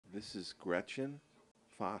This is Gretchen,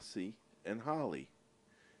 Fosey, and Holly.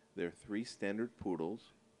 They're three standard poodles.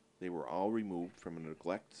 They were all removed from a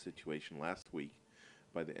neglect situation last week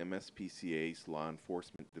by the MSPCA's Law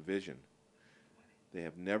Enforcement Division. They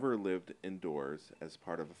have never lived indoors as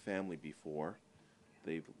part of a family before.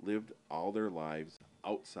 They've lived all their lives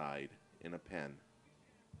outside in a pen.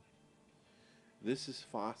 This is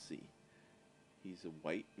Fosey. He's a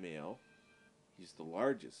white male. He's the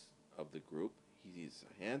largest of the group. He's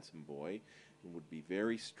a handsome boy and would be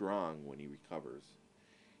very strong when he recovers.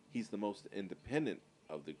 He's the most independent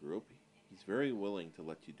of the group. He's very willing to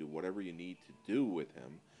let you do whatever you need to do with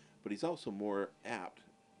him, but he's also more apt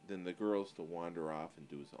than the girls to wander off and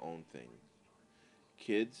do his own thing.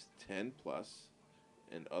 Kids 10 plus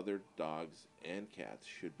and other dogs and cats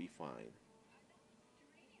should be fine.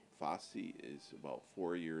 Fosey is about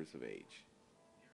 4 years of age.